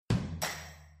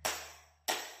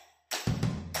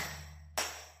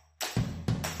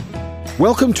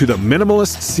Welcome to the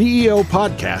Minimalist CEO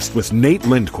podcast with Nate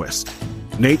Lindquist.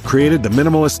 Nate created the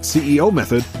Minimalist CEO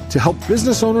method to help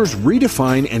business owners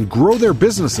redefine and grow their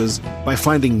businesses by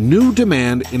finding new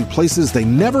demand in places they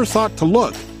never thought to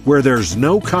look, where there's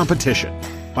no competition.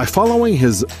 By following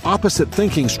his opposite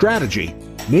thinking strategy,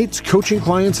 Nate's coaching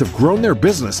clients have grown their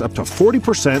business up to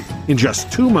 40% in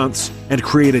just 2 months and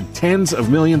created tens of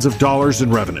millions of dollars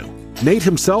in revenue. Nate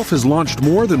himself has launched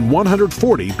more than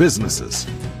 140 businesses.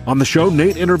 On the show,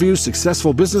 Nate interviews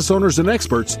successful business owners and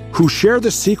experts who share the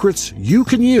secrets you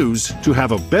can use to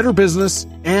have a better business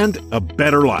and a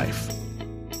better life.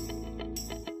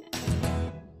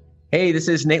 Hey, this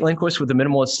is Nate Lindquist with the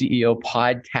Minimalist CEO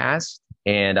podcast,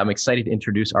 and I'm excited to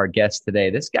introduce our guest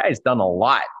today. This guy's done a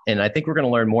lot, and I think we're going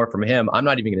to learn more from him. I'm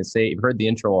not even going to say, you've heard the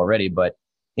intro already, but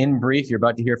in brief, you're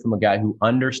about to hear from a guy who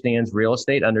understands real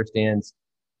estate, understands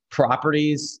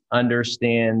properties,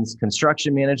 understands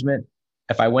construction management.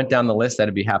 If I went down the list,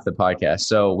 that'd be half the podcast.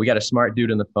 So we got a smart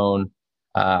dude on the phone.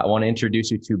 I want to introduce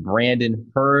you to Brandon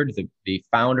Hurd, the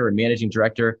founder and managing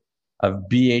director of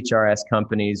BHRS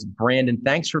Companies. Brandon,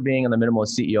 thanks for being on the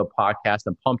Minimalist CEO podcast.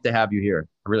 I'm pumped to have you here.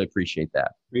 I really appreciate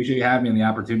that. Appreciate you having me and the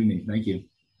opportunity. Thank you.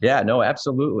 Yeah, no,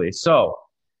 absolutely. So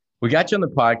we got you on the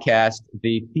podcast.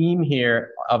 The theme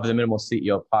here of the Minimalist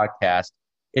CEO podcast,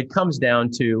 it comes down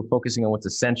to focusing on what's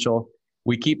essential.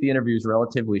 We keep the interviews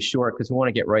relatively short because we want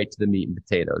to get right to the meat and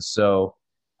potatoes. So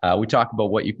we talk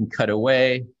about what you can cut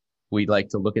away. We like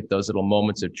to look at those little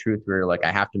moments of truth where you're like,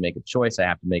 I have to make a choice. I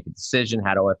have to make a decision.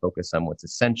 How do I focus on what's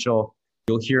essential?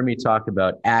 You'll hear me talk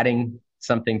about adding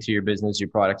something to your business, your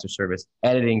products or service,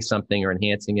 editing something or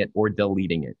enhancing it or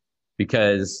deleting it.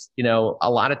 Because, you know,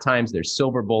 a lot of times there's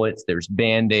silver bullets, there's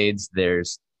Band-Aids,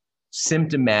 there's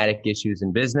symptomatic issues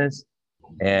in business.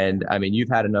 And I mean, you've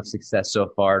had enough success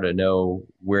so far to know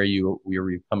where you've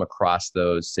come across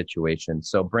those situations.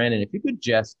 So Brandon, if you could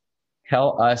just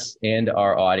tell us and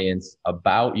our audience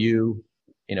about you,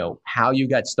 you know, how you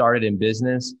got started in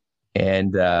business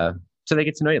and so they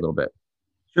get to know you a little bit.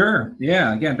 Sure.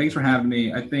 Yeah. Again, thanks for having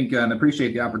me. I think and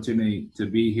appreciate the opportunity to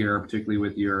be here, particularly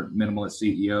with your Minimalist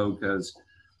CEO, because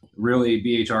really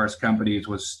BHRS Companies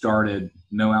was started,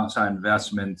 no outside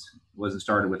investment, wasn't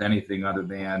started with anything other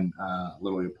than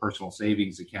literally a personal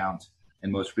savings account.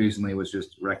 And most recently was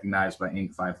just recognized by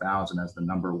Inc. 5000 as the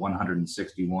number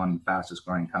 161 fastest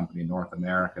growing company in North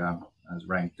America, as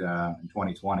ranked in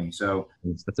 2020. So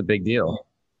that's a big deal.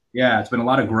 Yeah, it's been a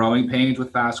lot of growing pains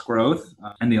with fast growth.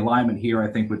 And the alignment here,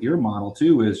 I think, with your model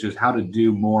too, is just how to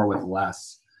do more with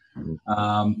less.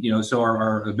 So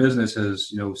our business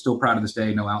is, still proud of this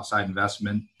day, no outside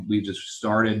investment. We just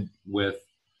started with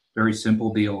very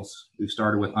simple deals. We've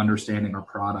started with understanding our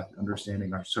product,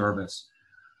 understanding our service,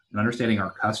 and understanding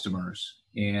our customers.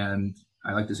 And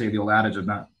I like to say the old adage of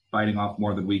not biting off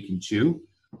more than we can chew.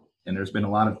 And there's been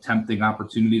a lot of tempting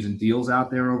opportunities and deals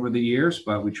out there over the years,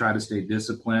 but we try to stay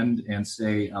disciplined and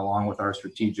stay along with our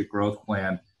strategic growth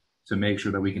plan to make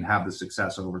sure that we can have the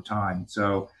success over time.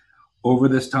 So over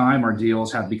this time, our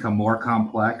deals have become more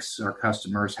complex. Our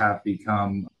customers have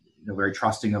become very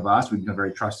trusting of us. We've become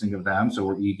very trusting of them. So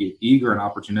we're eager and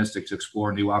opportunistic to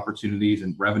explore new opportunities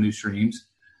and revenue streams.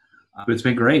 But it's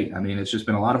been great. I mean, it's just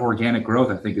been a lot of organic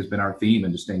growth, I think, has been our theme,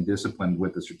 and just staying disciplined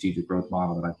with the strategic growth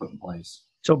model that I put in place.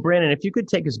 So Brandon, if you could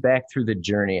take us back through the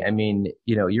journey. I mean,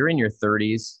 you're in your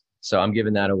 30s, so I'm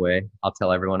giving that away. I'll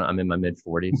tell everyone I'm in my mid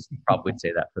 40s. Probably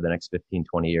say that for the next 15,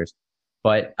 20 years.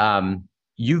 But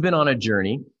you've been on a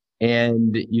journey.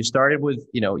 And you started with,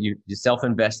 you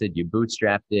self-invested, you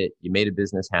bootstrapped it, you made a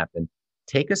business happen.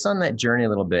 Take us on that journey a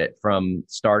little bit from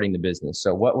starting the business.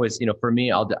 So what was, for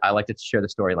me, I like to share the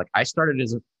story. Like I started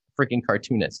as a freaking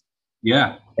cartoonist.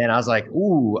 Yeah. And I was like,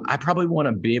 ooh, I probably want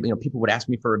to be, people would ask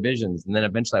me for revisions. And then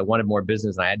eventually I wanted more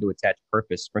business and I had to attach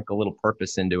purpose, sprinkle a little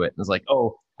purpose into it. And it's like,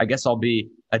 oh, I guess I'll be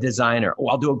a designer. Oh,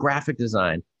 I'll do a graphic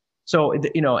design. So,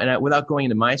 without going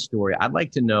into my story, I'd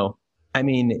like to know,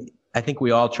 I think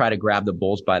we all try to grab the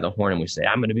bulls by the horn and we say,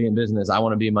 I'm going to be in business. I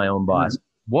want to be my own boss.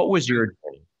 What was your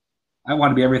journey? I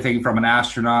want to be everything from an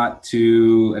astronaut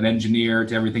to an engineer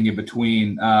to everything in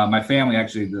between. My family,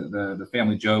 actually, the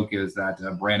family joke is that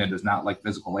Brandon does not like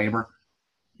physical labor.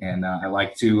 And I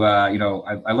like to,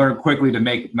 I learned quickly to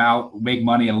make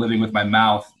money and living with my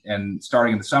mouth. And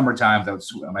starting in the summertime,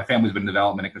 my family's been in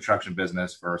development and construction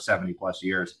business for 70 plus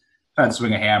years. If I had to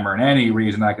swing a hammer and any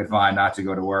reason I could find not to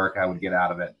go to work, I would get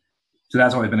out of it. So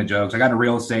that's always been a joke. So I got into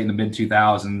real estate in the mid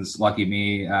 2000s. Lucky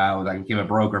me. I became a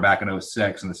broker back in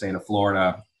 2006 in the state of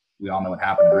Florida. We all know what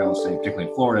happened in real estate, particularly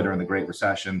in Florida during the Great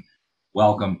Recession.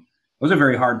 Welcome. those are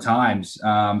very hard times. So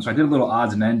I did a little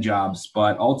odds and end jobs,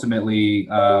 but ultimately,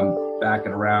 back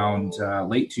in around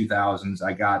late 2000s,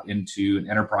 I got into an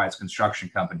enterprise construction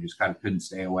company. Just kind of couldn't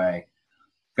stay away.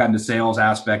 Got into sales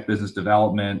aspect, business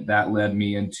development. That led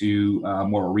me into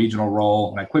more of a regional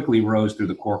role, and I quickly rose through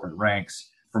the corporate ranks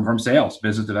from sales,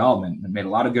 business development, and made a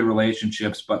lot of good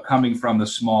relationships. But coming from the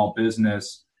small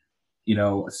business,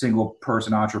 a single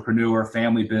person entrepreneur,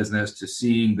 family business, to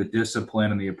seeing the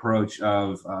discipline and the approach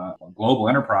of a global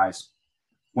enterprise,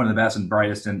 one of the best and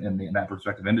brightest in that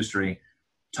prospective industry,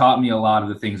 taught me a lot of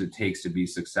the things it takes to be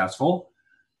successful.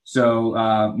 So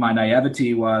my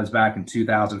naivety was back in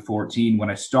 2014 when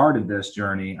I started this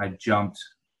journey. I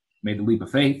made the leap of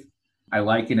faith. I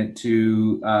liken it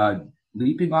to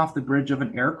leaping off the bridge of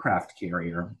an aircraft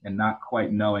carrier and not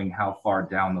quite knowing how far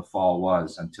down the fall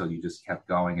was until you just kept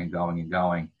going and going and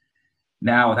going.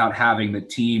 Now, without having the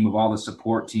team of all the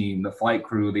support team, the flight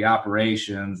crew, the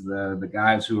operations, the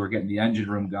guys who are getting the engine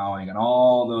room going, and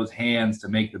all those hands to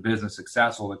make the business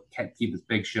successful, to keep this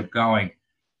big ship going,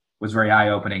 was very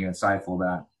eye-opening and insightful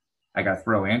that I got to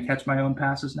throw and catch my own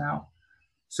passes now.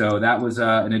 So that was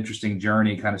an interesting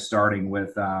journey, kind of starting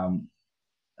with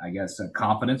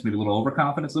confidence, maybe a little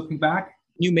overconfidence looking back.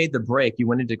 You made the break. You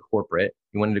went into corporate.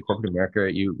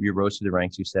 America. You rose to the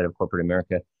ranks, you said, of corporate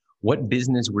America. What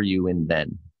business were you in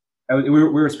then? We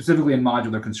were specifically in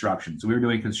modular construction. So we were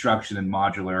doing construction and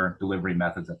modular delivery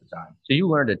methods at the time. So you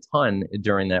learned a ton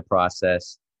during that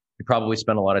process. You probably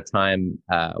spent a lot of time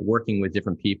working with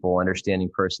different people, understanding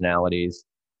personalities,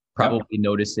 probably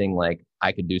noticing like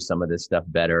I could do some of this stuff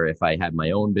better if I had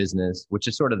my own business, which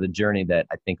is sort of the journey that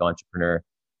I think an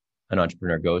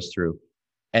entrepreneur goes through.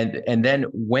 And then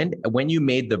when you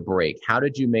made the break, how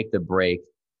did you make the break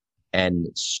and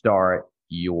start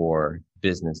your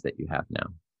business that you have now?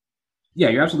 Yeah,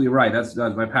 you're absolutely right. That's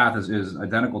my path is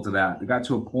identical to that. I got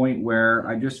to a point where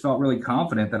I just felt really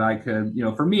confident that I could,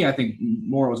 for me, I think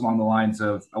more was along the lines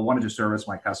of I wanted to service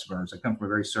my customers. I come from a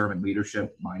very servant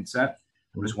leadership mindset.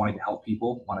 I just wanted to help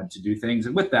people, wanted to do things.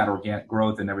 And with that, organic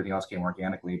growth and everything else came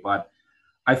organically. But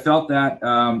I felt that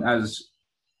as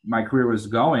my career was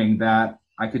going, that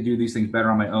I could do these things better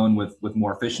on my own with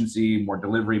more efficiency, more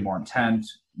delivery, more intent,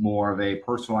 more of a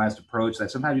personalized approach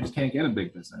that sometimes you just can't get in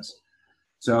big business.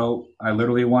 So I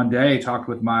literally one day talked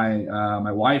with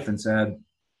my wife and said,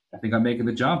 I think I'm making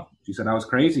the jump. She said I was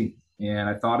crazy. And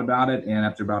I thought about it. And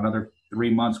after about another 3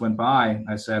 months went by,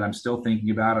 I said, I'm still thinking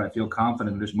about it. I feel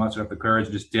confident. Just mustered up the courage,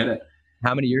 just did it.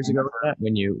 How many years ago was that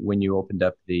when you opened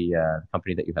up the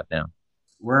company that you have now?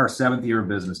 We're our 7th year of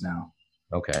business now.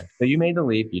 Okay. So you made the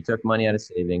leap, you took money out of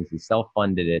savings, you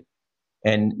self-funded it.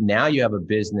 And now you have a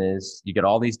business, you get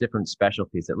all these different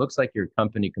specialties. It looks like your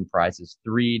company comprises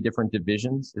 3 different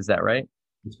divisions. Is that right?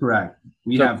 That's correct.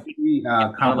 We have 3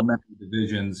 complementary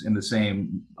divisions in the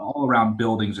same, all around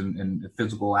buildings and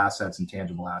physical assets and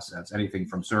tangible assets, anything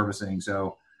from servicing.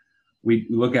 So we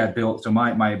look at build. So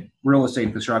my real estate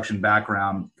and construction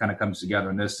background kind of comes together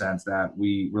in this sense that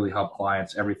we really help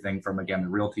clients, everything from, again, the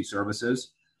realty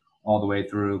services all the way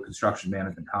through construction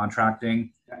management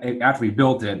contracting. After we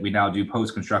built it, we now do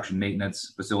post-construction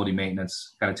maintenance, facility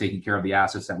maintenance, kind of taking care of the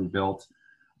assets that we built,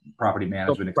 property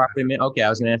management. Okay, I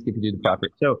was going to ask you to do the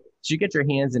property. So you get your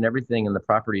hands in everything in the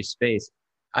property space.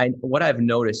 What I've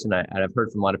noticed, and I've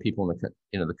heard from a lot of people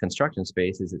in the construction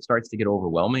space, is it starts to get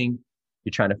overwhelming.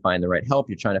 You're trying to find the right help.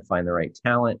 You're trying to find the right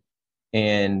talent.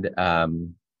 And, it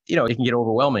can get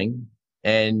overwhelming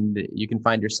and you can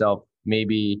find yourself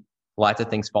maybe lots of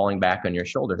things falling back on your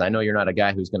shoulders. I know you're not a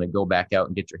guy who's going to go back out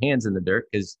and get your hands in the dirt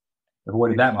because I've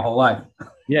avoided that my whole life.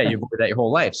 Yeah, you've avoided that your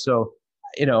whole life. So,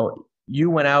 you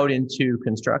went out into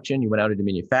construction, you went out into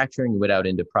manufacturing, you went out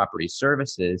into property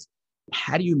services.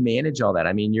 How do you manage all that?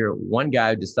 I mean, you're one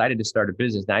guy who decided to start a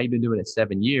business. Now you've been doing it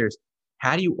 7 years.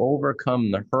 How do you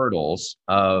overcome the hurdles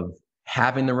of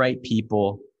having the right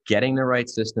people, getting the right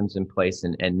systems in place,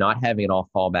 and not having it all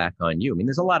fall back on you? I mean,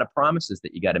 there's a lot of promises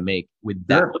that you got to make with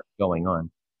that going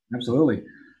on. Absolutely.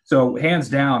 So hands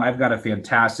down, I've got a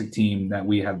fantastic team that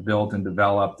we have built and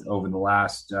developed over the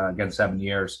last, 7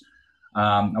 years.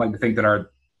 I like to think that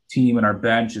our team and our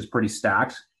bench is pretty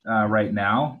stacked right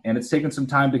now, and it's taken some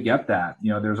time to get that.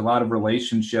 There's a lot of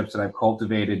relationships that I've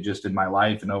cultivated just in my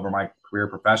life and over my career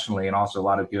professionally, and also a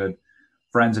lot of good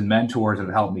friends and mentors that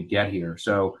have helped me get here.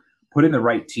 So putting the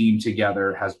right team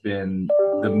together has been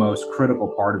the most critical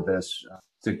part of this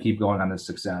to keep going on this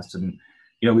success. And,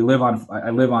 I live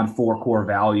on 4 core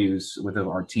values with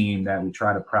our team that we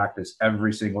try to practice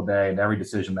every single day and every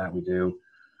decision that we do.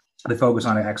 they focus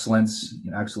on excellence,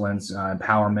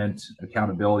 empowerment,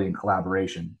 accountability, and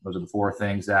collaboration. Those are the four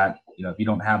things that, if you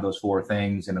don't have those four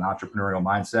things in an entrepreneurial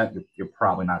mindset, you're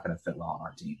probably not going to fit well on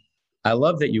our team. I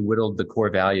love that you whittled the core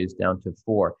values down to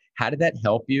four. How did that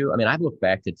help you? I mean, I've looked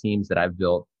back to teams that I've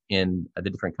built in the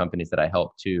different companies that I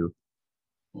helped to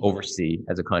oversee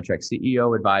as a contract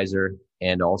CEO, advisor,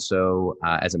 and also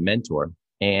as a mentor.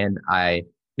 And I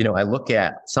look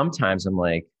at, sometimes I'm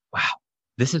like, wow,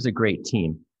 this is a great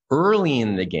team. Early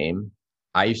in the game,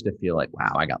 I used to feel like,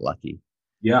 wow, I got lucky.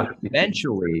 Yeah. But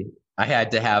eventually, I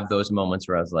had to have those moments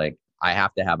where I was like, I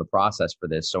have to have a process for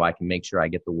this so I can make sure I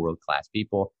get the world-class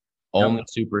people, only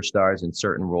superstars in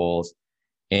certain roles.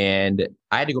 And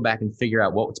I had to go back and figure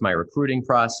out what's my recruiting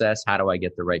process. How do I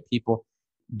get the right people?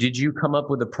 Did you come up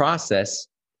with a process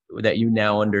that you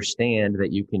now understand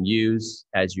that you can use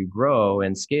as you grow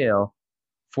and scale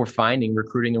for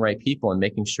recruiting the right people and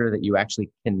making sure that you actually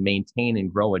can maintain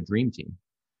and grow a dream team?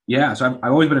 Yeah. So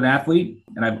I've always been an athlete,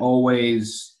 and I've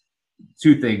always,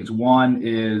 two things. One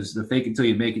is the fake until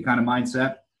you make it kind of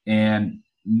mindset. And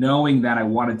knowing that I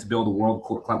wanted to build a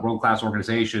world-class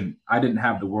organization, I didn't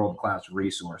have the world-class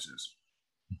resources.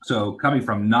 So coming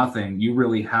from nothing, you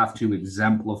really have to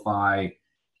exemplify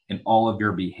in all of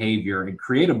your behavior and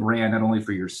create a brand, not only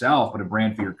for yourself, but a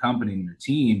brand for your company and your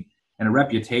team and a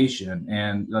reputation.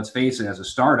 And let's face it, as a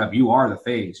startup, you are the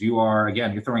face. You are,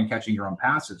 again, you're catching your own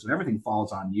passes, and everything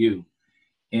falls on you.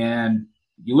 And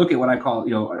you look at what I call,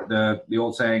 the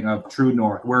old saying of true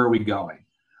north, where are we going?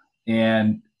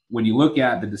 And when you look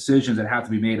at the decisions that have to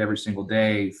be made every single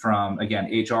day from, again,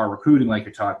 HR, recruiting, like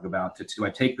you're talking about, to I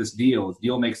take this deal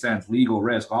makes sense, legal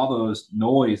risk, all those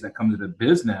noise that comes into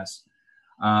business,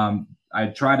 I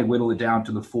try to whittle it down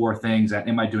to the four things that,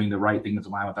 am I doing the right thing that's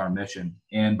aligned with our mission?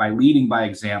 And by leading by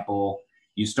example,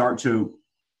 I started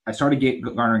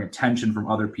garnering attention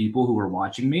from other people who were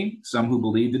watching me, some who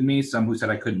believed in me, some who said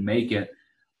I couldn't make it.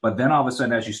 But then all of a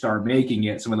sudden, as you start making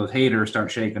it, some of those haters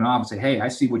start shaking off and say, hey, I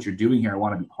see what you're doing here. I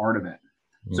want to be part of it.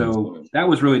 Mm-hmm. So that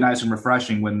was really nice and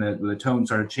refreshing when the tone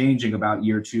started changing about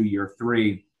year 2, year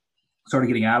 3, started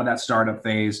getting out of that startup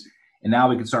phase. And now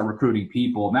we can start recruiting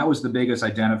people. And that was the biggest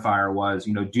identifier was,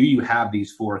 do you have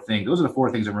these four things? Those are the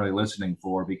four things I'm really listening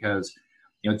for, because,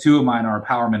 2 of mine are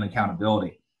empowerment and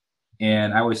accountability.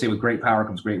 And I always say with great power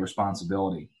comes great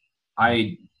responsibility.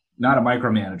 Not a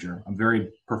micromanager. I'm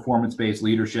very performance-based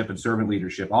leadership and servant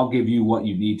leadership. I'll give you what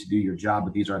you need to do your job,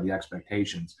 but these are the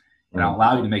expectations. And I'll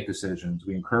allow you to make decisions.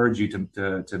 We encourage you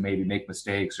to maybe make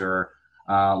mistakes or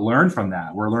learn from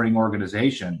that. We're a learning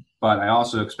organization, but I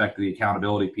also expect the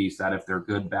accountability piece that if they're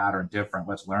good, bad, or different,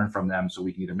 let's learn from them so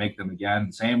we can either make them again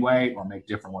the same way or make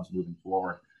different ones moving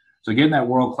forward. So getting that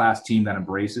world-class team that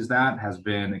embraces that has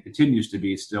been and continues to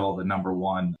be still the number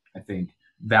one, I think,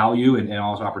 value and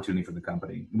also opportunity for the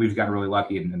company. We've gotten really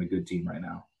lucky in a good team right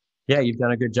now. Yeah, you've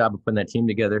done a good job of putting that team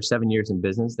together. 7 years in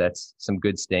business, that's some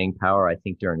good staying power, I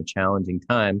think, during a challenging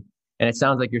time. And it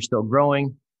sounds like you're still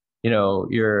growing.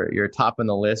 You're top on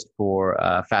the list for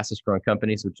fastest growing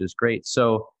companies, which is great.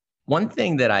 So one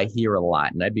thing that I hear a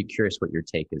lot, and I'd be curious what your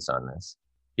take is on this.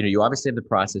 You obviously have the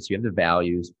process, you have the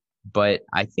values, but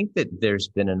I think that there's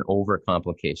been an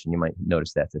overcomplication. You might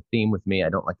notice that's a theme with me. I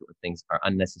don't like it when things are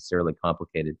unnecessarily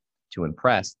complicated to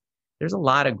impress. There's a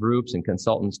lot of groups and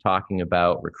consultants talking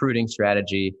about recruiting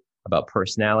strategy, about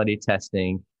personality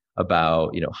testing,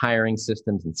 about, hiring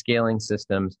systems and scaling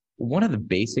systems. One of the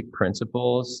basic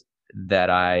principles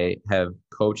that I have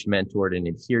coached, mentored, and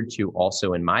adhered to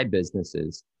also in my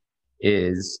businesses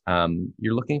is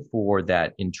you're looking for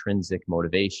that intrinsic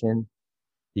motivation.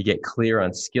 You get clear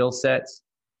on skill sets,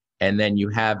 and then you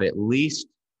have at least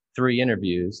 3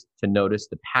 interviews to notice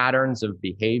the patterns of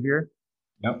behavior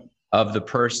of the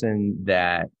person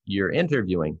that you're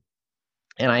interviewing.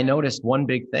 And I noticed one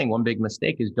big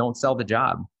mistake is don't sell the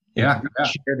job. Share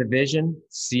the vision,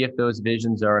 see if those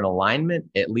visions are in alignment,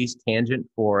 at least tangent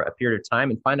for a period of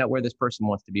time, and find out where this person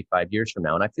wants to be 5 years from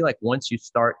now. And I feel like once you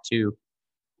start to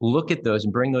look at those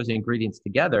and bring those ingredients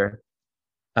together,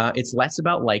 it's less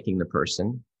about liking the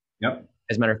person.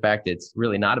 As a matter of fact, it's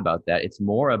really not about that. It's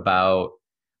more about,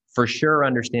 for sure,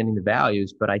 understanding the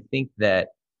values. But I think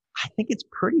it's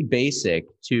pretty basic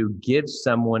to give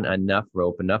someone enough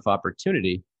rope, enough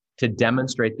opportunity to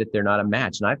demonstrate that they're not a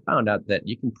match. And I found out that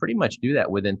you can pretty much do that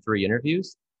within 3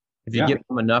 interviews. If you give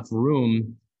them enough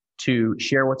room to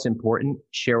share what's important,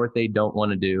 share what they don't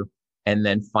want to do, and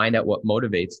then find out what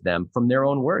motivates them from their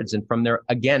own words and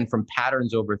from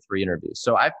patterns over 3 interviews.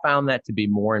 So I found that to be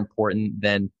more important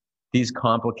than these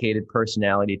complicated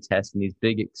personality tests and these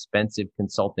big, expensive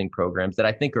consulting programs that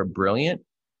I think are brilliant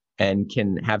and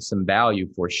can have some value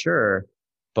for sure.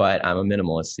 but I'm a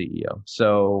minimalist CEO.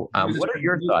 So what are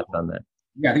your thoughts on that?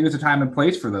 Yeah, I think there's a time and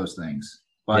place for those things,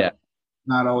 but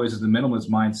not always is the minimalist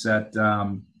mindset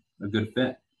a good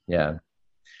fit. Yeah.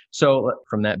 So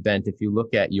from that bent, if you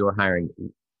look at your hiring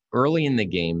early in the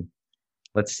game,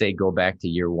 let's say go back to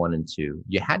year 1 and 2,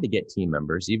 you had to get team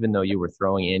members, even though you were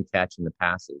throwing and catching the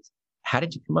passes. How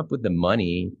did you come up with the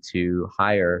money to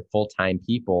hire full-time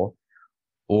people?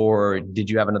 Or did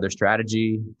you have another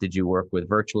strategy? Did you work with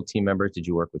virtual team members? Did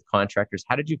you work with contractors?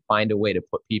 How did you find a way to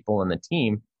put people on the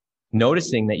team,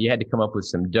 noticing that you had to come up with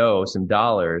some dough, some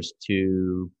dollars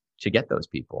to get those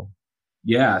people?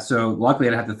 Yeah, so luckily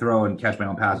I didn't have to throw and catch my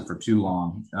own passes for too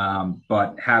long.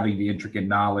 But having the intricate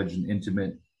knowledge and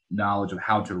intimate knowledge of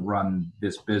how to run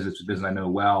this business I know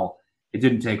well, it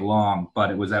didn't take long,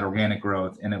 but it was that organic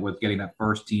growth, and it was getting that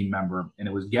first team member, and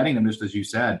it was getting them, just as you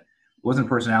said. It wasn't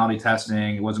personality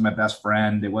testing. It wasn't my best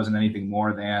friend. It wasn't anything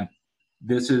more than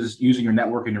this is using your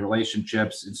network and your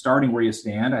relationships and starting where you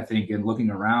stand, I think, and looking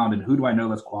around and who do I know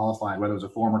that's qualified, whether it was a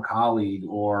former colleague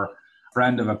or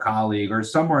friend of a colleague or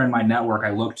somewhere in my network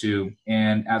I look to.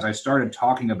 And as I started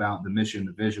talking about the mission,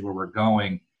 the vision, where we're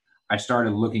going, I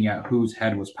started looking at whose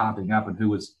head was popping up and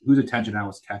whose attention I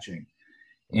was catching.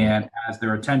 And as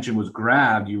their attention was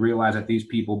grabbed, you realize that these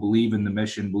people believe in the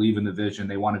mission, believe in the vision.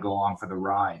 They want to go along for the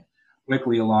ride.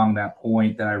 Quickly along that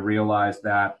point that I realized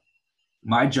that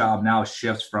my job now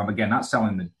shifts from, again, not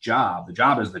selling the job. The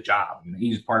job is the job. I mean, the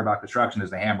easiest part about construction is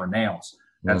the hammer and nails.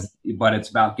 But it's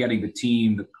about getting the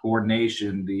team, the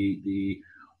coordination, the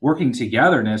working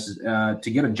togetherness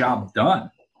to get a job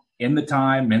done in the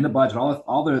time, in the budget,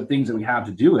 all the things that we have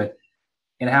to do it,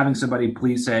 and having somebody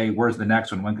please say, where's the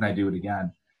next one? When can I do it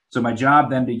again? So my job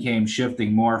then became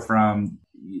shifting more from,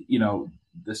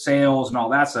 the sales and all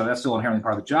that stuff. That's still inherently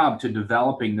part of the job, to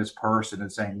developing this person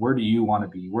and saying, where do you want to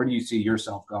be? Where do you see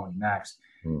yourself going next?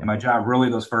 And my job really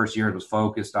those first years was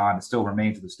focused on, and still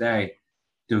remains to this day,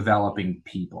 developing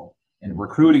people and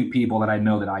recruiting people that I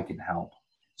know that I can help.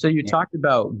 So you talked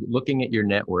about looking at your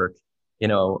network,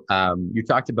 you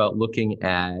talked about looking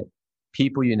at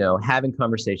people, having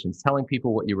conversations, telling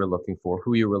people what you were looking for,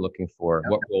 who you were looking for,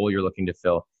 what role you're looking to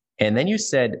fill. And then you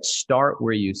said, start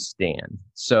where you stand.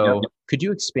 So could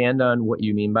you expand on what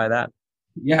you mean by that?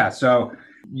 Yeah. So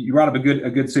you brought up a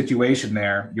good situation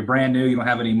there. You're brand new. You don't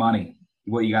have any money.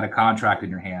 Well, you got a contract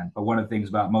in your hand. But one of the things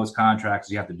about most contracts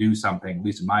is you have to do something, at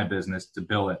least in my business, to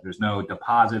bill it. There's no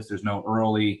deposits. There's no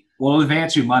early. We'll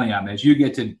advance you money on this. You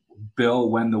get to bill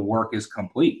when the work is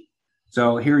complete.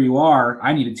 So here you are.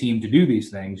 I need a team to do these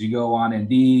things. You go on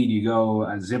Indeed, you go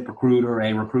a ZipRecruiter,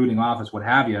 a recruiting office, what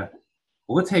have you.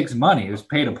 Well, it takes money. It's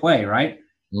pay to play, right?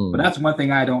 But that's one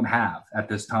thing I don't have at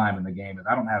this time in the game, is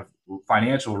I don't have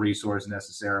financial resources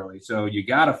necessarily. So you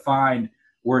got to find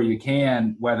where you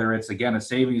can, whether it's, again, a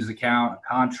savings account, a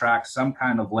contract, some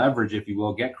kind of leverage, if you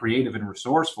will, get creative and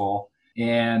resourceful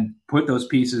and put those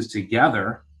pieces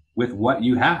together with what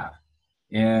you have.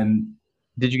 And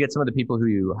did you get some of the people who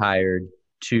you hired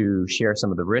to share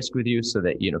some of the risk with you, so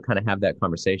that, kind of have that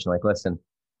conversation like, listen,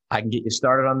 I can get you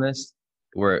started on this.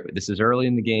 This is early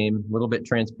in the game, a little bit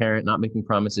transparent, not making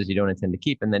promises you don't intend to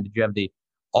keep. And then did you have the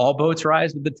all boats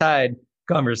rise with the tide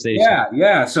conversation?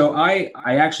 Yeah. So I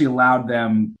actually allowed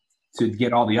them to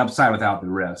get all the upside without the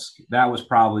risk. That was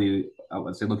probably, I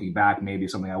would say, looking back, maybe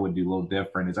something I would do a little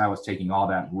different, is I was taking all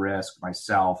that risk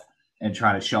myself and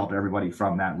trying to shelter everybody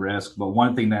from that risk. But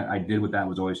one thing that I did with that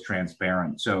was always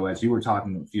transparent. So as you were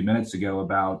talking a few minutes ago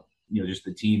about, just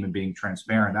the team and being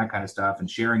transparent, that kind of stuff,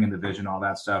 and sharing in the vision, all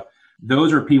that stuff,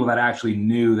 those are people that actually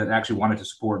knew, that actually wanted to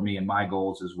support me and my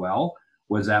goals as well.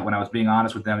 Was that when I was being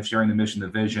honest with them, sharing the mission, the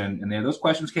vision, and those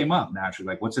questions came up naturally,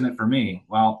 like, what's in it for me?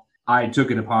 Well, I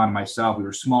took it upon myself. We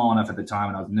were small enough at the time,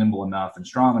 and I was nimble enough and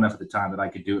strong enough at the time that I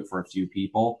could do it for a few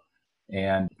people.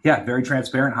 And very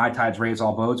transparent, high tides raise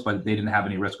all boats, but they didn't have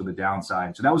any risk with the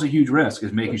downside. So that was a huge risk,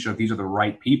 is making sure these are the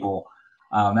right people.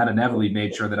 That inevitably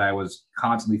made sure that I was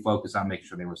constantly focused on making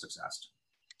sure they were a success.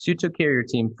 So you took care of your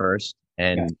team first,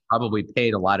 and probably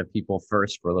paid a lot of people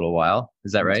first for a little while.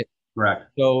 Is that right? Correct.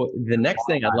 So the next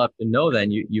thing I'd love to know,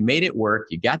 then, you made it work.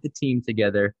 You got the team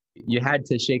together. You had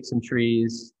to shake some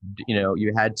trees.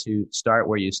 You had to start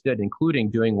where you stood,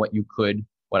 including doing what you could.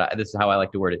 This is how I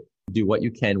like to word it. Do what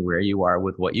you can where you are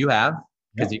with what you have,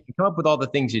 because you can come up with all the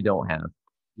things you don't have.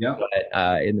 Yeah.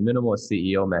 But in the minimalist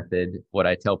CEO method, what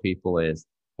I tell people is,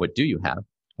 what do you have?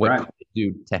 What can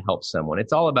you do to help someone?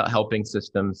 It's all about helping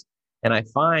systems. And I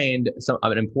find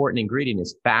an important ingredient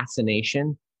is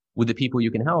fascination with the people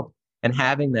you can help, and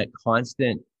having that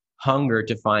constant hunger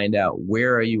to find out,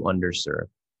 where are you underserved?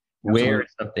 Absolutely. Where is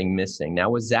something missing? Now,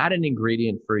 was that an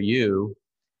ingredient for you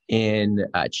in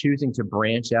choosing to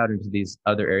branch out into these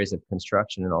other areas of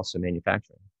construction and also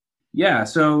manufacturing? Yeah.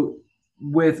 So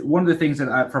with one of the things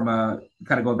that from a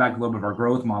kind of going back a little bit of our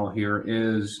growth model here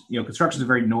is, construction is a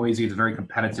very noisy, it's a very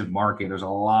competitive market. There's a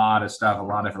lot of stuff, a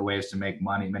lot of different ways to make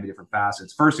money, many different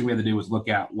facets. First thing we have to do is look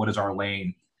at what is our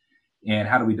lane and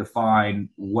how do we define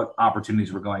what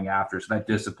opportunities we're going after. So that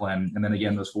discipline, and then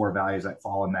again, those 4 values that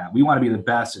fall in that. We want to be the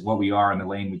best at what we are in the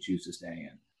lane we choose to stay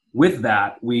in. With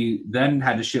that, we then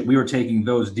had to shift. We were taking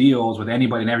those deals with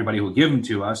anybody and everybody who would give them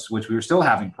to us, which we were still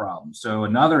having problems. So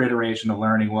another iteration of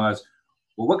learning was,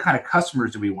 well, what kind of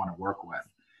customers do we want to work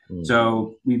with?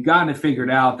 So we've gotten it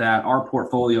figured out that our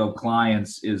portfolio of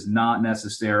clients is not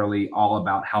necessarily all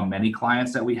about how many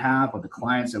clients that we have, but the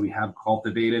clients that we have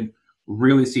cultivated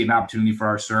really see an opportunity for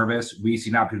our service. We see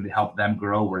an opportunity to help them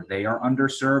grow where they are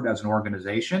underserved as an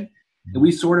organization. And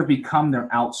we sort of become their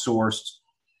outsourced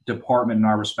department in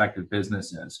our respective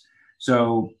businesses.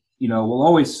 So, we'll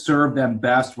always serve them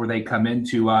best where they come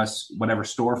into us, whatever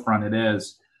storefront it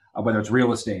is, whether it's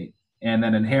real estate. And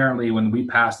then inherently, when we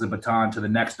pass the baton to the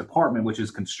next department, which is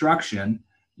construction,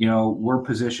 we're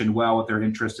positioned well with their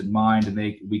interest in mind, and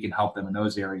we can help them in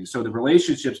those areas. So the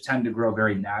relationships tend to grow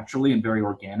very naturally and very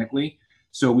organically.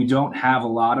 So we don't have a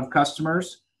lot of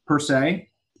customers per se,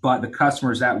 but the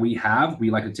customers that we have, we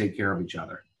like to take care of each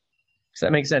other. So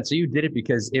that makes sense. So you did it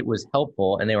because it was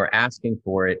helpful and they were asking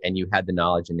for it, and you had the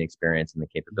knowledge and the experience and the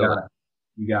capability.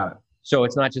 You got it. So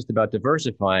it's not just about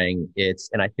diversifying.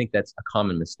 And I think that's a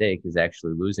common mistake, is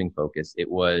actually losing focus. It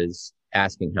was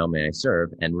asking, how may I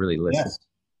serve, and really listen.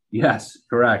 Yes,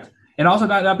 correct. And also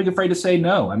not being afraid to say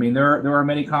no. I mean, there are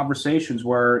many conversations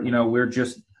where, we're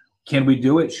just, can we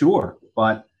do it? Sure.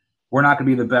 But we're not going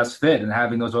to be the best fit. And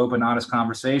having those open, honest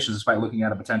conversations, despite looking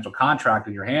at a potential contract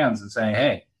in your hands and saying,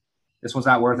 hey, this one's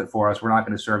not worth it for us. We're not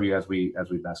going to serve you as we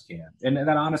best can. And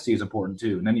that honesty is important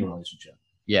too in any relationship.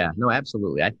 Yeah, no,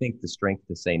 absolutely. I think the strength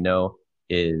to say no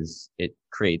is it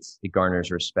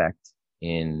garners respect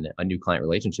in a new client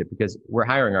relationship, because we're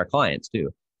hiring our clients too.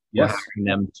 Yes. We're hiring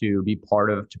them to be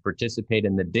to participate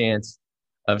in the dance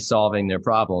of solving their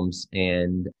problems.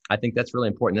 And I think that's really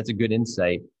important. That's a good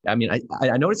insight. I mean,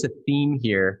 I noticed a theme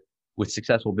here with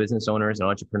successful business owners and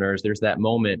entrepreneurs. There's that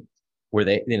moment where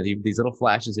they, these little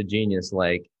flashes of genius,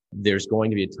 like there's going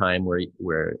to be a time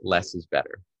where less is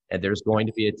better. And there's going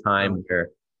to be a time where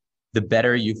the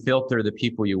better you filter the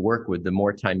people you work with, the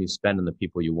more time you spend on the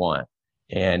people you want.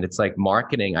 And it's like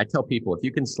marketing. I tell people, if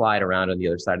you can slide around on the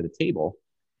other side of the table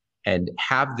and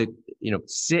have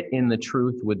sit in the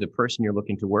truth with the person you're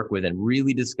looking to work with and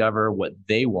really discover what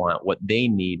they want, what they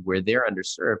need, where they're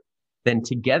underserved, then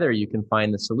together you can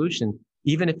find the solution,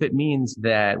 even if it means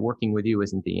that working with you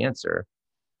isn't the answer.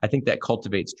 I think that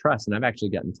cultivates trust. And I've actually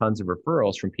gotten tons of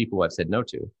referrals from people who I've said no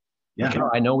to. Yeah. Like,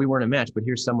 I know we weren't a match, but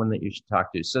here's someone that you should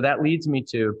talk to. So that leads me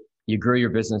to, you grew your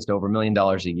business to over $1 million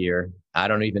a year. I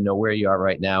don't even know where you are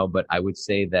right now, but I would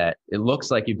say that it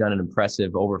looks like you've done an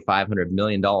impressive over $500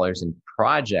 million in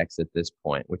projects at this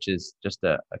point, which is just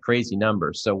a crazy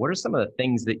number. So what are some of the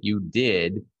things that you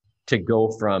did to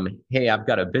go from, hey, I've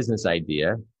got a business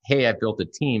idea, hey, I built a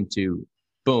team, to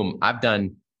boom, I've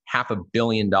done $500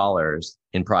 million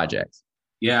in projects?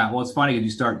 Yeah, well, it's funny because you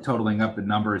start totaling up the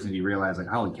numbers and you realize, like,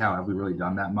 holy cow, have we really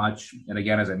done that much? And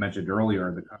again, as I mentioned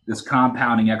earlier, this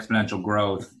compounding exponential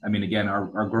growth. I mean, again,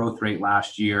 our growth rate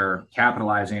last year,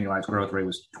 capitalized annualized growth rate,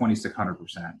 was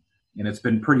 2,600%. And it's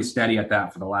been pretty steady at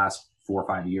that for the last 4 or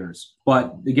 5 years.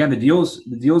 But again, the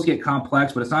deals get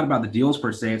complex, but it's not about the deals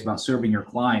per se. It's about serving your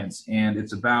clients. And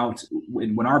it's about,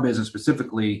 when our business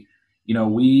specifically,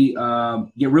 we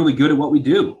get really good at what we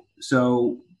do.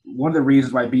 So one of the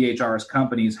reasons why BHR's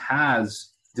companies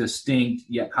has distinct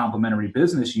yet complementary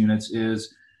business units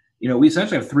is, we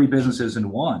essentially have 3 businesses in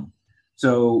one.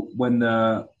 So when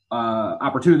the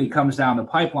opportunity comes down the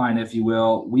pipeline, if you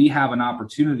will, we have an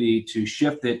opportunity to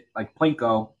shift it like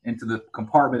Plinko into the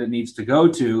compartment it needs to go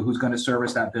to, who's going to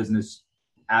service that business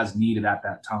as needed at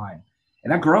that time.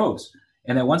 And that grows.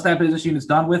 And then once that business unit's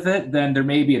done with it, then there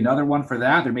may be another one for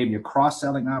that. There may be a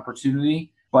cross-selling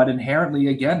opportunity, but inherently,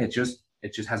 again, it just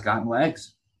has gotten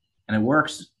legs and it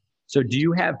works. So do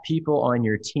you have people on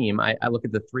your team? I look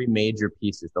at the 3 major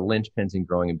pieces, the linchpins in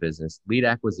growing a business: lead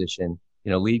acquisition,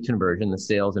 lead conversion, the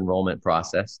sales enrollment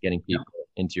process, getting people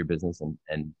into your business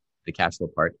and the cash flow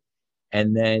part.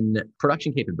 And then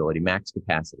production capability, max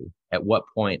capacity. At what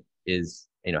point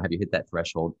have you hit that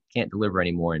threshold? Can't deliver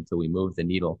anymore until we move the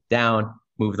needle down,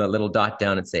 move the little dot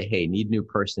down and say, hey, need new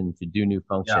person to do new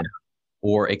function,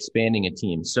 or expanding a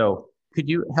team. So could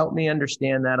you help me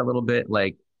understand that a little bit?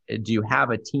 Like, do you have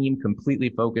a team completely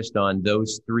focused on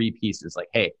those 3 pieces? Like,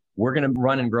 hey, we're going to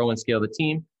run and grow and scale the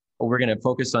team. we're going to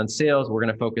focus on sales. We're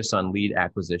going to focus on lead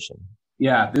acquisition.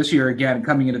 Yeah, this year, again,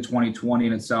 coming into 2020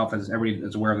 in itself, as everybody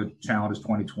is aware of the challenges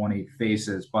 2020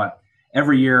 faces, but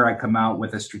every year I come out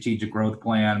with a strategic growth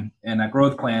plan, and that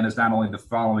growth plan is not only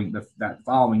that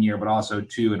following year, but also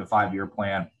 2 and a 5-year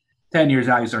plan. 10 years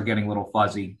out, you start getting a little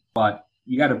fuzzy, but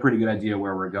you got a pretty good idea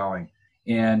where we're going.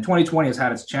 And 2020 has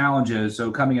had its challenges. So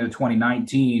coming into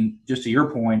 2019, just to your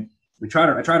point, I try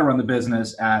to run the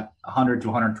business at 100 to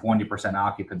 120%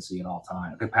 occupancy at all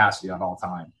time, capacity at all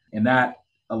time. And that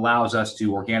allows us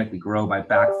to organically grow by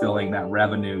backfilling that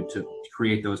revenue to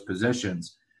create those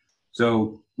positions.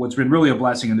 So what's been really a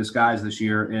blessing in disguise this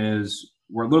year is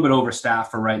we're a little bit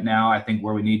overstaffed for right now. I think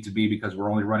where we need to be, because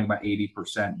we're only running about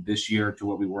 80% this year to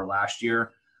what we were last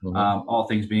year. Mm-hmm. All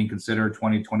things being considered,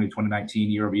 2020,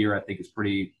 2019 year over year, I think is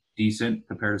pretty decent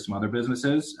compared to some other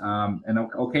businesses. And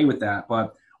okay with that.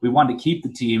 But we wanted to keep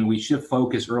the team. We shift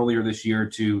focus earlier this year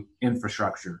to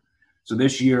infrastructure. So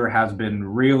this year has been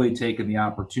really taking the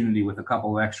opportunity with a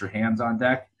couple of extra hands on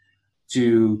deck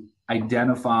to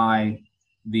identify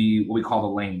what we call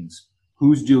the lanes.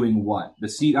 Who's doing what? The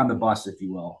seat on the bus, if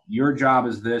you will. Your job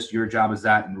is this, your job is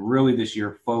that, and really this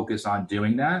year focus on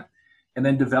doing that. And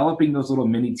then developing those little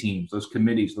mini teams, those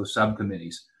committees, those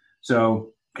subcommittees.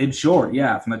 So in short,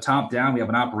 yeah, from the top down, we have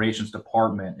an operations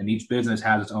department, and each business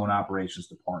has its own operations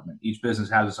department. Each business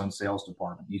has its own sales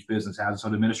department. Each business has its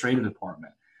own administrative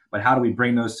department. But how do we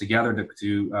bring those together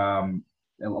to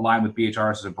align with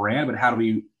BHRS as a brand? But how do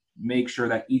we make sure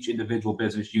that each individual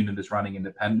business unit is running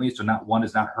independently, so not one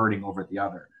is not hurting over the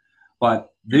other?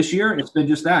 But this year, it's been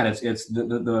just that. It's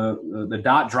the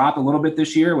dot dropped a little bit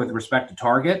this year with respect to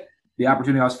target. The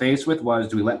opportunity I was faced with was,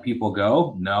 do we let people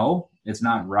go? No, it's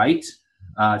not right.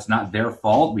 It's not their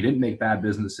fault. We didn't make bad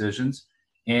business decisions.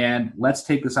 And let's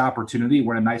take this opportunity.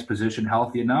 We're in a nice position,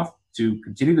 healthy enough to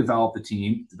continue to develop the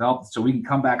team, so we can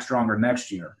come back stronger next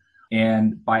year.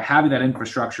 And by having that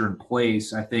infrastructure in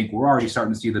place, I think we're already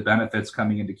starting to see the benefits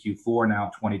coming into Q4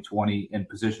 now, 2020, and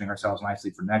positioning ourselves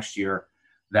nicely for next year,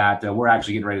 that we're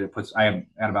actually getting ready to put, I have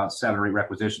at about 7 or 8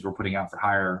 requisitions we're putting out for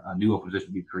hire, new positions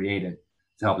to be created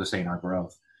to help sustain our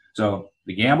growth. So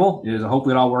the gamble is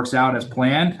hopefully it all works out as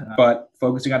planned, but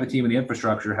focusing on the team and the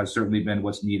infrastructure has certainly been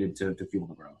what's needed to fuel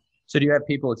the growth. So do you have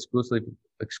people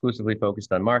exclusively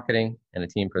focused on marketing and a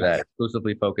team for that,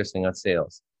 exclusively focusing on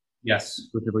sales? Yes.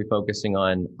 Exclusively focusing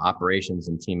on operations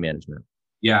and team management?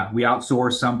 Yeah, we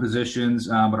outsource some positions,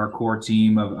 but our core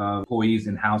team of employees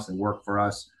in-house that work for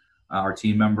us, our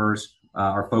team members,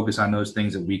 are focused on those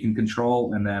things that we can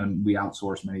control. And then we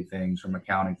outsource many things from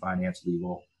accounting, finance,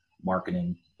 legal,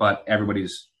 marketing. But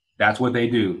that's what they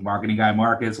do. Marketing guy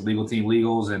markets, legal team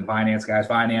legals, and finance guys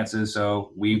finances.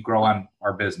 So we grow on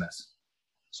our business.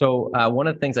 So one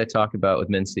of the things I talk about with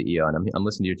Men's CEO, and I'm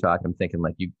listening to you talk, I'm thinking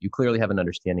like you clearly have an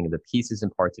understanding of the pieces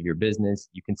and parts of your business.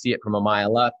 You can see it from a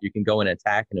mile up. You can go and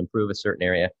attack and improve a certain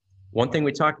area. One thing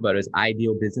we talk about is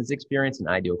ideal business experience and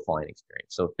ideal client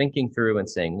experience. So thinking through and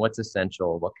saying what's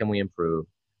essential, what can we improve,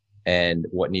 and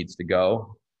what needs to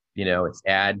go. It's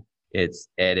add, it's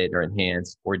edit or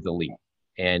enhance or delete.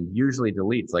 And usually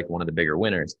delete's like one of the bigger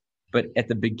winners. But at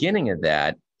the beginning of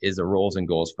that is a roles and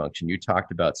goals function. You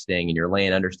talked about staying in your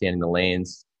lane, understanding the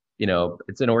lanes.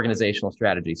 It's an organizational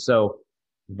strategy. So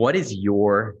what is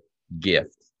your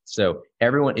gift? So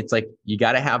everyone, it's like, you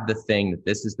got to have the thing that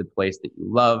this is the place that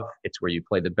you love. It's where you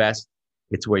play the best.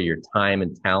 It's where your time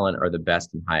and talent are the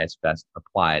best and best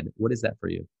applied. What is that for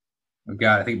you? Oh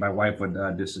God, I think my wife would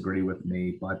disagree with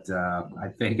me, but I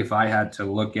think if I had to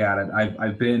look at it,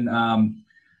 I've been,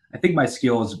 I think my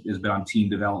skill has been on team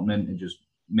development and just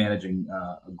managing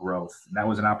growth. And that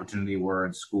was an opportunity where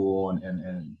in school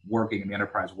and working in the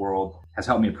enterprise world has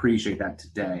helped me appreciate that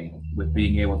today, with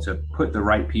being able to put the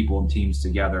right people and teams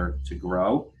together to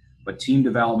grow. But team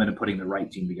development and putting the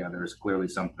right team together is clearly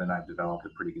something I've developed a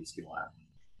pretty good skill at.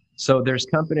 So there's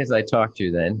companies I talk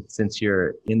to then, since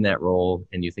you're in that role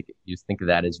and you think of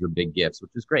that as your big gifts,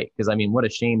 which is great. Because what a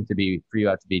shame for you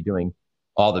to be doing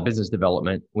all the business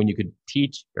development when you could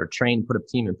teach or train, put a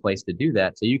team in place to do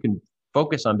that. So you can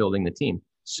focus on building the team.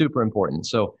 Super important.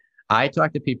 So I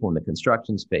talk to people in the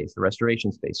construction space, the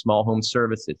restoration space, small home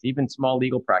services, even small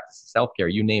legal practices,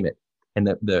 healthcare, you name it. And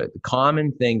the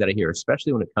common thing that I hear,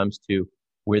 especially when it comes to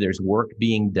where there's work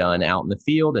being done out in the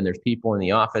field and there's people in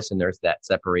the office and there's that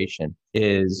separation,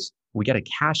 is we got a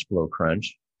cash flow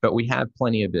crunch, but we have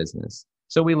plenty of business.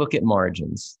 So we look at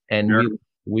margins and Sure.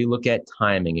 we look at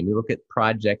timing and we look at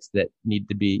projects that need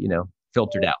to be,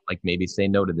 filtered out, like maybe say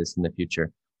no to this in the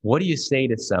future. What do you say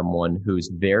to someone who's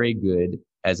very good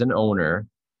as an owner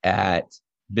at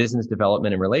business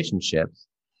development and relationships,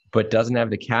 but doesn't have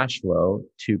the cash flow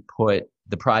to put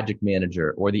the project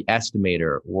manager or the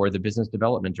estimator or the business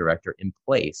development director in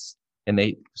place, and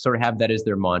they sort of have that as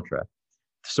their mantra,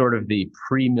 sort of the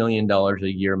pre-$1 million a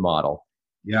year model.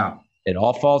 Yeah. It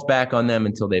all falls back on them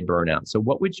until they burn out. So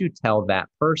what would you tell that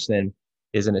person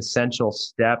is an essential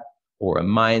step or a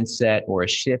mindset or a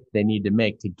shift they need to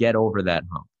make to get over that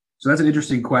hump? So that's an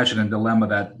interesting question and dilemma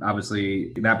that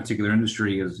obviously in that particular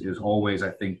industry is always, I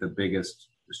think, the biggest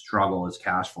struggle is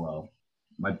cash flow.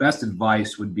 My best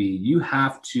advice would be you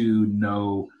have to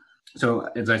know. So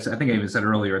as I said, I think I even said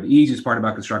earlier, the easiest part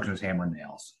about construction is hammer and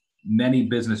nails. Many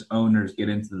business owners get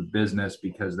into the business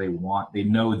because they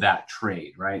know that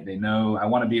trade, right? They know, I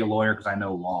want to be a lawyer because I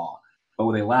know law. But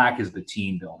what they lack is the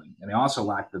team building. And they also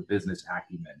lack the business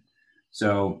acumen.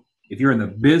 So if you're in the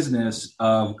business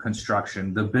of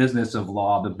construction, the business of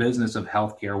law, the business of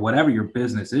healthcare, whatever your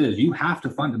business is, you have to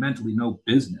fundamentally know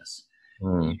business.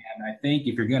 And I think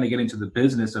if you're going to get into the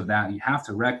business of that, you have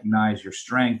to recognize your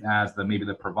strength as maybe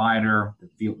the provider,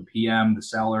 the PM, the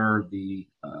seller, the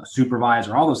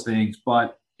supervisor, all those things.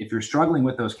 But if you're struggling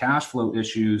with those cash flow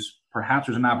issues, perhaps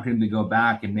there's an opportunity to go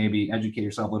back and maybe educate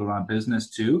yourself a little bit on business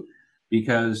too,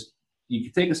 because you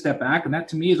can take a step back. And that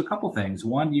to me is a couple things.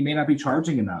 One, you may not be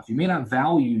charging enough. You may not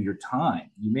value your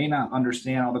time. You may not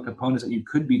understand all the components that you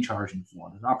could be charging for.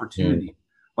 There's opportunity.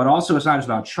 But also, it's not just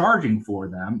about charging for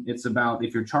them. It's about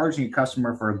if you're charging a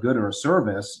customer for a good or a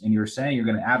service and you're saying you're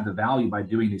going to add the value by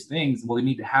doing these things, well, they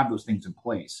need to have those things in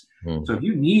place. So if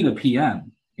you need a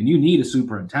PM and you need a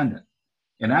superintendent,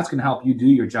 and that's going to help you do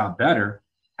your job better,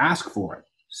 ask for it,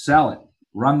 sell it,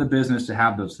 run the business to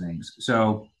have those things.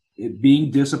 So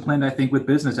being disciplined, I think, with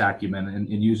business acumen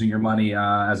and using your money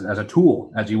as a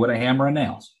tool, as you would a hammer and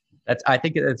nails. I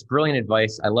think that's brilliant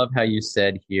advice. I love how you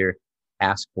said here,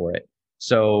 ask for it.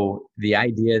 So the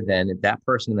idea then, if that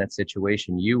person in that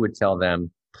situation, you would tell them,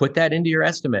 put that into your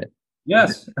estimate.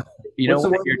 Yes. You know,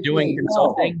 if you're doing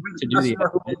consulting to do the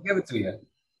estimate. Give it to you.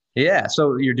 Yeah.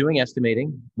 So you're doing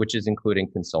estimating, which is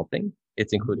including consulting.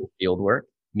 It's including field work,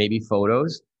 maybe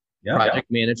photos,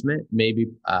 project management, maybe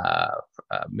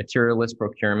materialist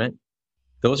procurement.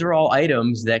 Those are all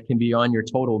items that can be on your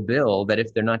total bill that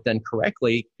if they're not done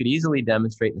correctly, could easily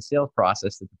demonstrate in the sales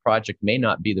process that the project may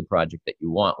not be the project that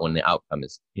you want when the outcome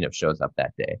is, shows up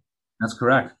that day. That's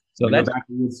correct. So that's back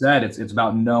to what you said. It's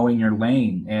about knowing your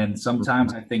lane. And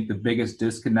sometimes I think the biggest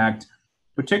disconnect,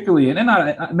 particularly, and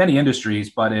not in many industries,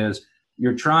 but is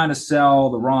you're trying to sell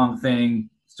the wrong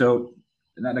thing. So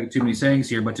not like too many sayings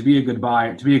here, but to be a good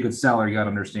buyer, to be a good seller, you got to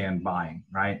understand buying,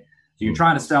 right? So you're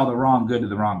trying to sell the wrong good to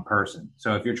the wrong person.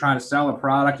 So if you're trying to sell a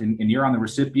product and you're on the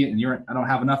recipient and I don't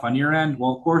have enough on your end,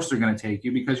 well, of course they're going to take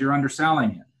you because you're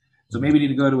underselling it. So maybe you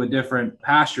need to go to a different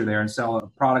pasture there and sell a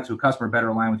product to a customer better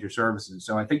aligned with your services.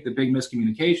 So I think the big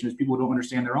miscommunication is people don't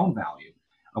understand their own value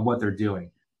of what they're doing.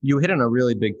 You hit on a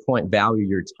really big point, value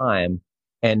your time.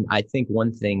 And I think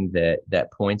one thing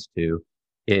that points to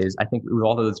is I think with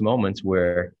all those moments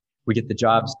where we get the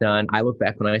jobs done. I look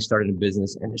back when I started in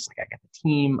business and it's like, I got the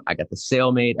team, I got the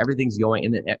sale made, everything's going,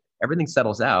 and then everything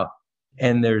settles out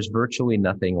and there's virtually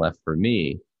nothing left for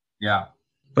me. Yeah.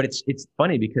 But it's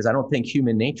funny because I don't think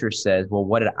human nature says, well,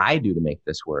 what did I do to make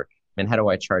this work? And how do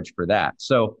I charge for that?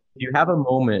 So you have a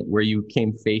moment where you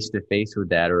came face to face with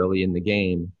that early in the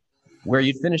game where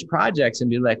you'd finish projects and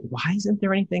be like, why isn't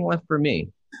there anything left for me?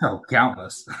 Oh,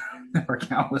 countless. There were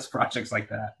countless projects like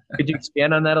that. Could you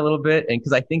expand on that a little bit? And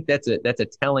because I think that's a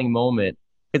telling moment,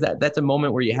 because that's a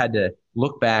moment where you had to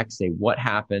look back, say what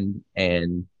happened,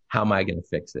 and how am I going to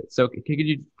fix it? So could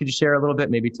you share a little bit?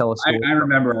 Maybe tell us. I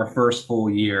remember our first full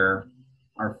year,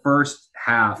 our first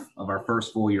half of our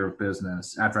first full year of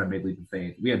business after I made Leap of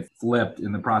Faith. We had flipped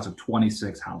in the process of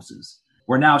 26 houses.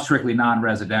 We're now strictly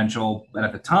non-residential, but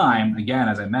at the time, again,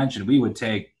 as I mentioned, we would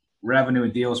take revenue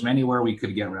and deals from anywhere we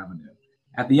could get revenue.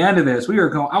 At the end of this,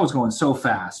 I was going so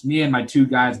fast. Me and my two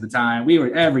guys at the time, we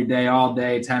were every day, all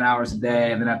day, 10 hours a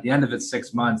day. And then at the end of it,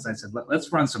 6 months, I said,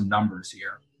 let's run some numbers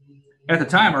here. And at the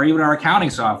time, even our accounting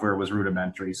software was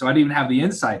rudimentary. So I didn't even have the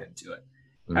insight into it.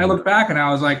 Mm-hmm. I looked back and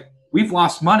I was like, we've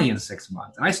lost money in 6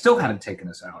 months. And I still hadn't taken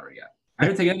a salary yet. I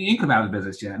didn't take any income out of the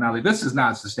business yet. And I was like, this is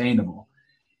not sustainable.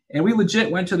 And we legit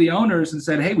went to the owners and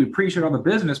said, hey, we appreciate all the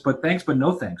business, but thanks, but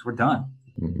no thanks. We're done.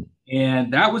 Mm-hmm.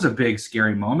 And that was a big,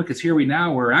 scary moment because here we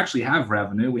actually have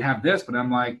revenue. We have this, but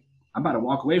I'm like, I'm about to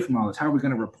walk away from all this. How are we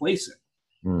going to replace it?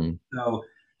 Mm-hmm. So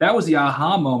that was the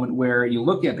aha moment where you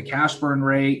look at the cash burn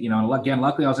rate, and again,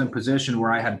 luckily I was in a position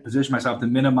where I had positioned myself to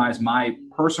minimize my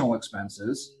personal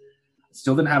expenses.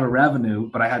 Still didn't have a revenue,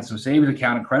 but I had some savings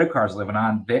account and credit cards living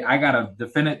on. I got a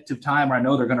definitive time where I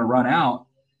know they're going to run out.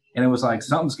 And it was like,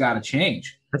 something's got to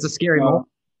change. That's a scary moment.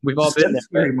 We've all been there.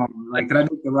 Scary moment. Like, did I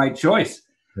make the right choice?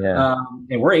 Yeah.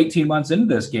 And we're 18 months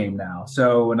into this game now.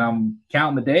 So, and I'm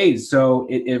counting the days. So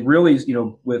it really is,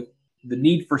 with the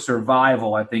need for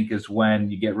survival, I think is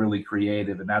when you get really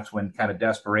creative, and that's when kind of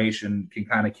desperation can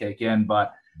kind of kick in.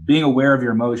 But being aware of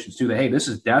your emotions too, that, hey, this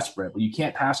is desperate, but you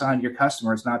can't pass on to your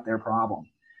customer. It's not their problem.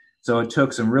 So it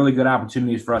took some really good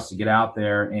opportunities for us to get out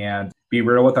there and be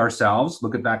real with ourselves,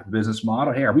 look at back the business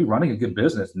model. Hey, are we running a good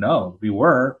business? No, if we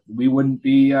were, we wouldn't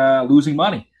be losing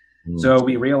money. So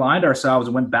we realigned ourselves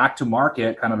and went back to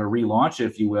market, kind of a relaunch,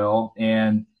 if you will,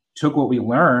 and took what we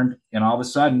learned. And all of a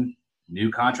sudden,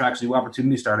 new contracts, new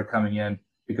opportunities started coming in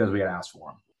because we had asked for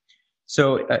them.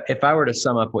 So if I were to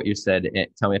sum up what you said,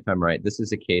 tell me if I'm right. This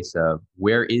is a case of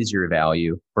where is your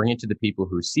value? Bring it to the people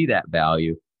who see that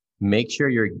value. Make sure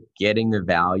you're getting the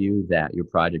value that your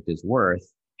project is worth,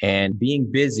 and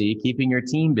being busy, keeping your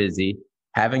team busy,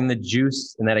 having the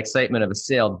juice and that excitement of a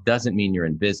sale doesn't mean you're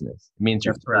in business. It means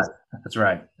you're That's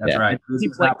right. That's right. This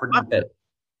is not productive.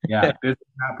 Yeah, this is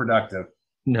not productive.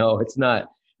 No, it's not.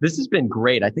 This has been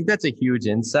great. I think that's a huge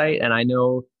insight. And I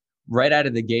know right out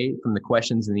of the gate from the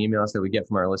questions and the emails that we get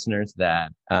from our listeners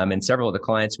that, and several of the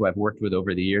clients who I've worked with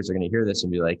over the years are going to hear this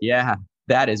and be like, yeah,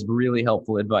 that is really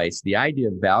helpful advice. The idea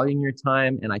of valuing your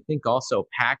time, and I think also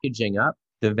packaging up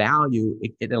the value,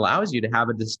 it allows you to have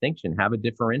a distinction, have a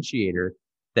differentiator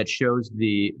that shows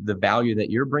the value that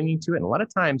you're bringing to it. And a lot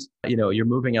of times, you're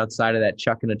moving outside of that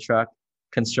chuck in a truck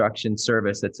construction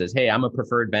service that says, hey, I'm a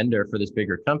preferred vendor for this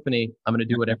bigger company. I'm going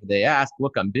to do whatever they ask.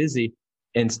 Look, I'm busy.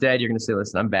 Instead, you're going to say,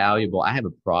 listen, I'm valuable. I have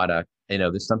a product.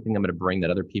 There's something I'm going to bring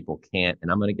that other people can't, and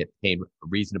I'm going to get paid a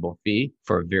reasonable fee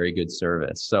for a very good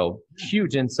service. So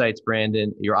huge insights,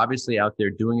 Brandon. You're obviously out there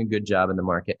doing a good job in the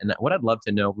market. And what I'd love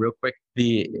to know real quick,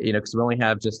 because we only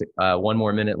have just 1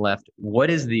 more minute left. What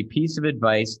is the piece of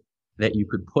advice that you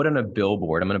could put on a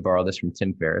billboard? I'm going to borrow this from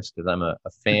Tim Ferriss because I'm a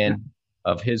fan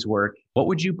of his work. What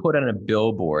would you put on a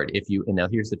billboard and now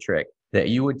here's the trick, that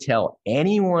you would tell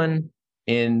anyone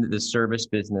in the service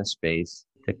business space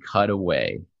to cut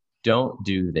away? Don't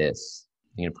do this.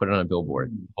 You're going to put it on a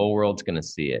billboard. The whole world's going to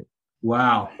see it.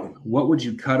 Wow. What would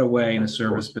you cut away in a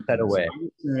service business? Cut away. I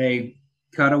would say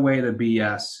cut away the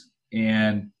BS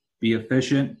and be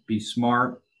efficient, be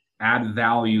smart, add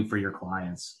value for your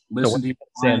clients. Listen to your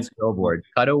clients. Billboard.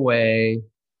 Cut away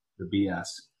the BS.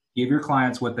 Give your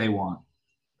clients what they want.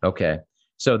 Okay.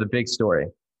 So the big story.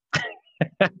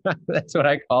 That's what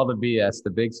I call the BS,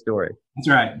 the big story. That's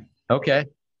right. Okay.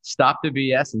 Stop the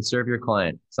BS and serve your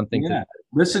client.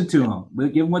 Listen to them.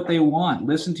 Give them what they want.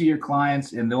 Listen to your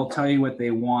clients and they'll tell you what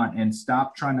they want, and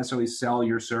stop trying to necessarily sell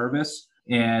your service,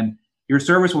 and your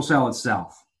service will sell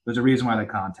itself. There's a reason why they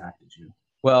contacted you.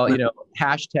 Well,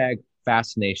 hashtag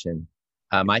fascination.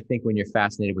 I think when you're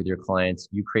fascinated with your clients,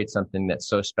 you create something that's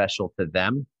so special to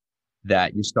them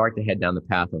that you start to head down the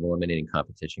path of eliminating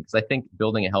competition. Because I think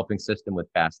building a helping system with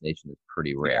fascination is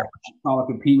pretty rare. Yeah, call it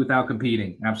compete without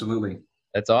competing. Absolutely.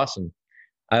 That's awesome.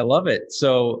 I love it.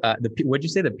 So what'd you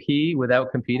say, the P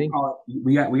without competing?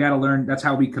 We got to learn. That's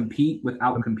how we compete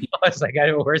without competing. It's like,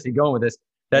 where's he going with this?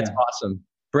 That's awesome.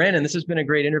 Brandon, this has been a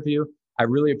great interview. I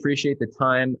really appreciate the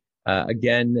time.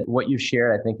 Again, what you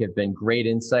shared, I think, have been great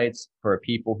insights for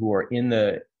people who are in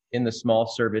the small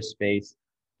service space.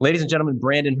 Ladies and gentlemen,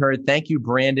 Brandon Hurd. Thank you,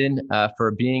 Brandon,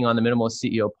 for being on the Minimalist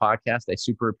CEO podcast. I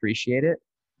super appreciate it.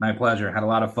 My pleasure. Had a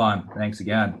lot of fun. Thanks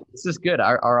again. This is good.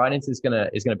 Our audience is gonna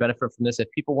benefit from this. If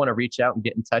people want to reach out and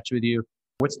get in touch with you,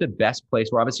 what's the best place?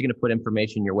 We're obviously going to put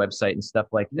information, your website and stuff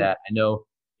like that. I know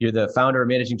you're the founder and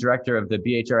managing director of the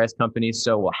BHRS company,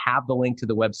 so we'll have the link to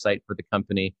the website for the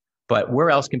company. But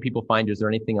where else can people find you? Is there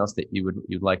anything else that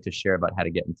you'd like to share about how to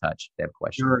get in touch if they have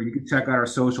questions? Sure. You can check out our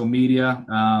social media.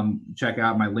 Check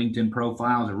out my LinkedIn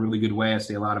profile. It's a really good way. I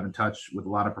stay in touch with a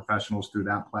lot of professionals through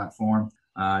that platform.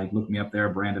 You can look me up there,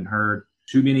 Brandon Hurd.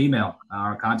 Shoot me an email.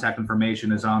 Our contact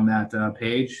information is on that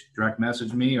page. Direct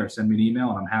message me or send me an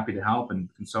email, and I'm happy to help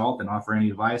and consult and offer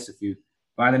any advice. If you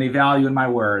find any value in my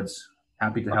words,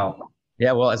 happy to help.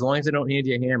 Yeah, well, as long as I don't hand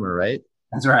you a hammer, right?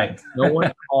 That's right. No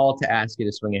one called to ask you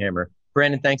to swing a hammer.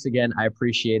 Brandon, thanks again. I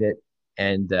appreciate it.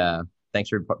 And thanks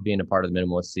for being a part of the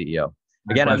Minimalist CEO.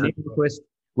 Again, I'm Nate Lindquist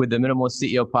with the Minimalist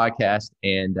CEO podcast,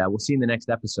 and we'll see you in the next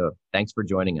episode. Thanks for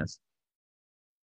joining us.